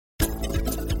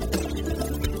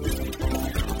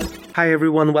Hi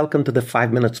everyone, welcome to the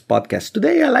 5 Minutes Podcast.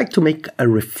 Today I like to make a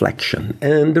reflection,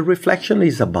 and the reflection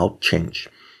is about change.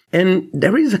 And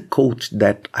there is a quote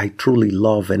that I truly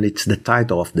love, and it's the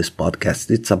title of this podcast.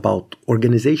 It's about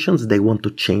organizations, they want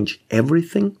to change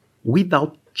everything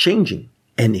without changing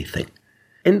anything.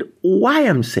 And why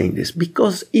I'm saying this?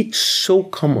 Because it's so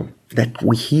common that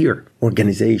we hear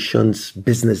organizations,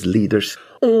 business leaders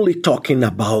only talking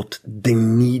about the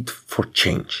need for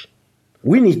change.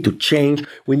 We need to change,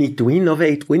 we need to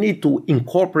innovate, we need to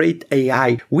incorporate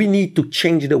AI, we need to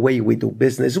change the way we do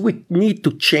business, we need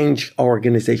to change our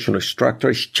organizational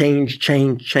structures,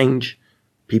 change.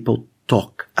 People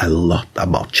talk a lot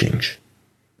about change.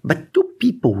 But do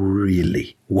people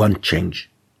really want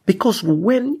change? Because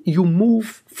when you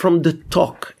move from the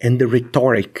talk and the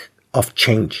rhetoric of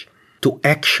change to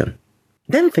action,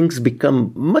 then things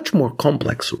become much more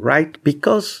complex, right?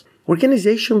 Because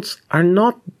organizations are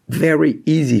not very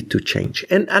easy to change.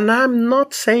 And I'm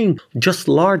not saying just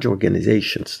large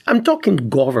organizations. I'm talking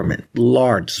government,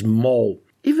 large, small,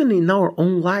 even in our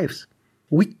own lives.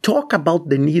 We talk about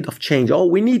the need of change. Oh,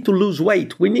 we need to lose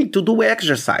weight. We need to do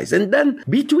exercise. And then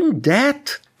between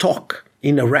that talk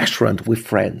in a restaurant with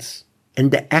friends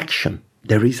and the action,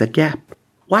 there is a gap.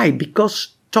 Why? Because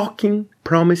talking,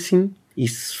 promising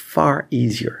is far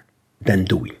easier than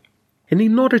doing. And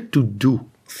in order to do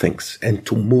things and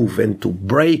to move and to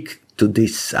break to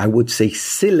this, I would say,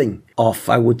 ceiling of,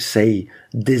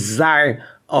 desire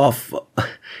of,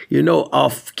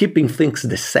 of keeping things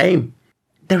the same,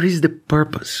 there is the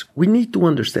purpose. We need to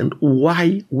understand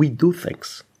why we do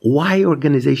things, why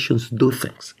organizations do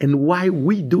things, and why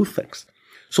we do things.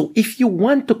 So if you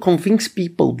want to convince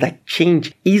people that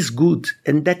change is good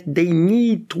and that they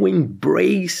need to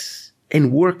embrace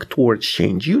and work towards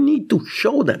change, you need to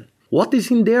show them what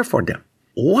is in there for them.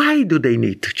 Why do they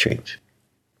need to change?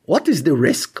 What is the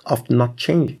risk of not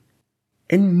changing?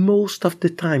 And most of the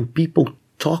time, people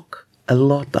talk a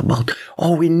lot about,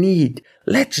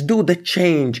 let's do the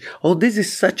change. Oh, this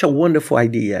is such a wonderful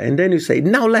idea. And then you say,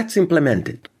 now let's implement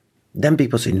it. Then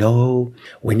people say, no,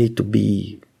 we need to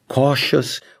be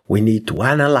cautious. We need to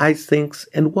analyze things.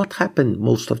 And what happens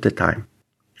most of the time?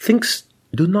 Things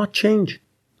do not change.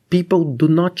 People do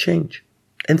not change.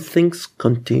 And things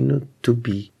continue to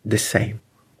be the same.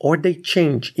 Or they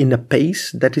change in a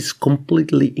pace that is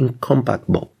completely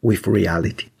incompatible with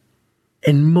reality.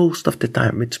 And most of the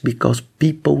time, it's because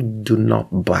people do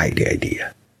not buy the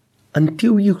idea.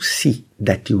 Until you see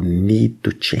that you need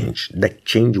to change, that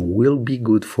change will be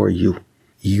good for you,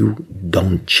 you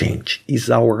don't change. It's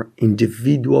our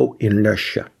individual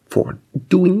inertia for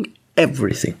doing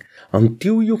everything.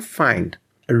 Until you find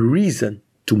a reason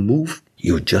to move,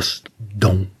 you just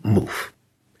don't move.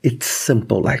 It's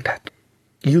simple like that.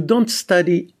 You don't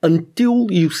study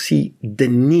until you see the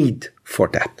need for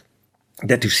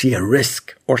that you see a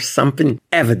risk or something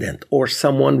evident or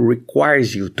someone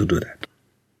requires you to do that.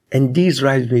 And this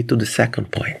drives me to the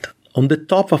second point. On the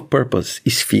top of purpose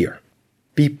is fear.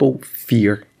 People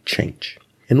fear change.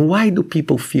 And why do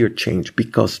people fear change?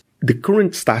 Because the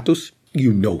current status,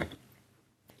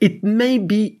 it may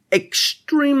be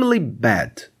extremely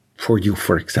bad for you,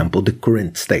 for example, the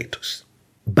current status.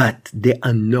 But the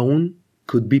unknown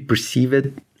could be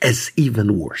perceived as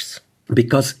even worse.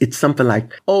 Because it's something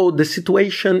like, the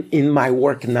situation in my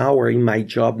work now or in my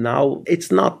job now,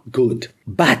 it's not good.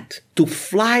 But to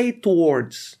fly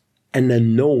towards an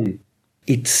unknown,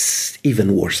 it's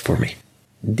even worse for me.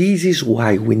 This is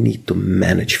why we need to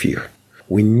manage fear.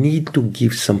 We need to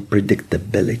give some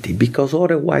predictability because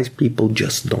otherwise people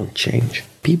just don't change.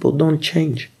 People don't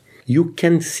change. You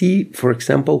can see, for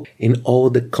example, in all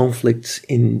the conflicts,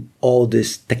 in all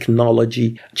this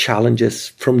technology challenges,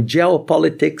 from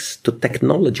geopolitics to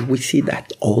technology, we see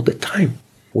that all the time.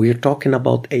 We're talking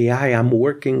about AI. I'm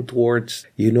working towards,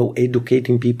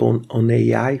 educating people on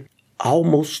AI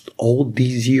almost all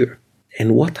this year.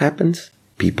 And what happens?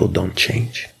 People don't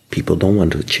change. People don't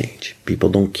want to change. People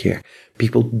don't care.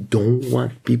 People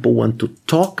want to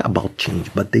talk about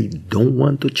change, but they don't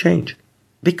want to change.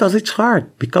 Because it's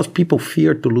hard. Because people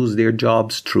fear to lose their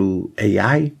jobs through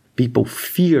AI. People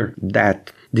fear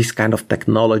that this kind of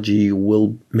technology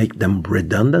will make them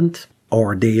redundant.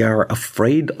 Or they are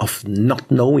afraid of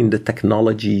not knowing the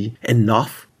technology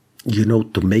enough,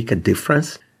 to make a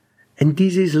difference. And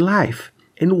this is life.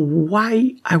 And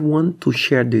why I want to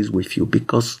share this with you?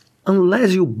 Because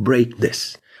unless you break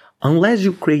this, unless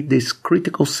you create this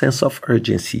critical sense of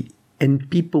urgency and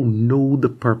people know the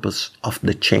purpose of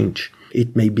the change,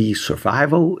 it may be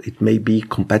survival, it may be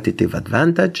competitive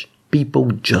advantage, people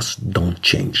just don't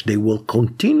change. They will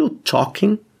continue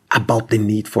talking about the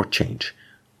need for change,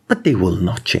 but they will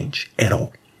not change at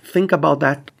all. Think about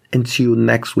that and see you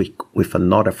next week with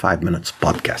another 5 Minutes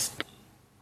podcast.